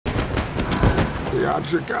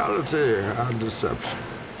Theatricality and deception.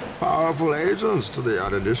 Powerful agents to the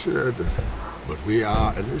uninitiated. But we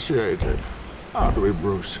are initiated, aren't we,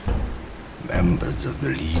 Bruce? Members of the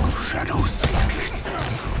League of Shadows.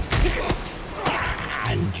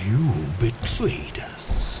 And you betrayed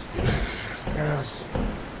us. Yes,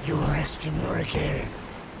 you were excommunicated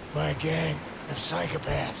by a gang of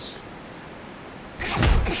psychopaths.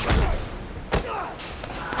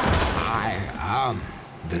 I am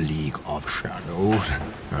the League of Shadows.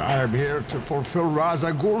 I am here to fulfill Ra's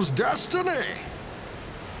al Ghul's destiny.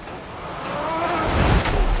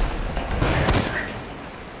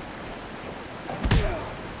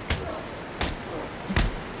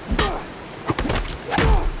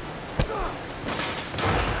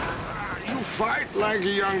 You fight like a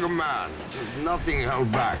younger man. There's nothing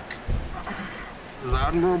held back. It's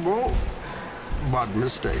admirable, but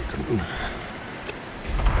mistaken.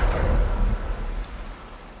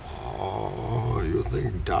 You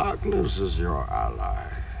think darkness is your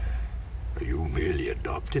ally? You merely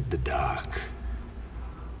adopted the dark.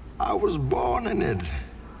 I was born in it,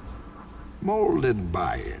 molded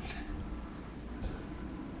by it.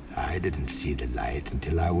 I didn't see the light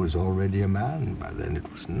until I was already a man. By then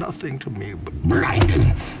it was nothing to me but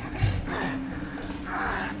blinding.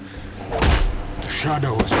 The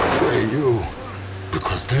shadows betray you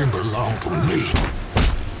because they belong to me.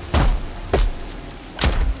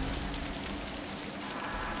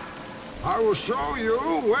 I will show you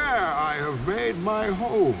where I have made my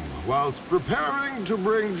home whilst preparing to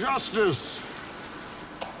bring justice.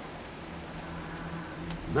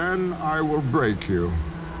 Then I will break you.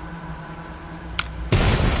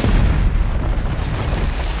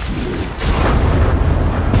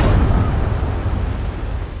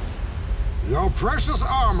 Your precious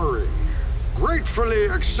armory, gratefully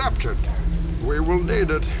accepted. We will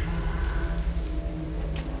need it.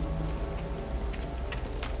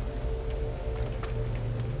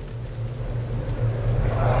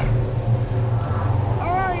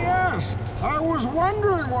 I was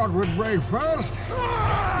wondering what would break first.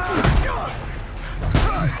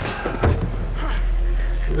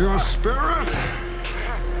 Your spirit?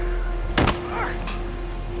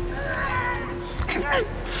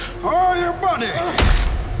 Oh, your body!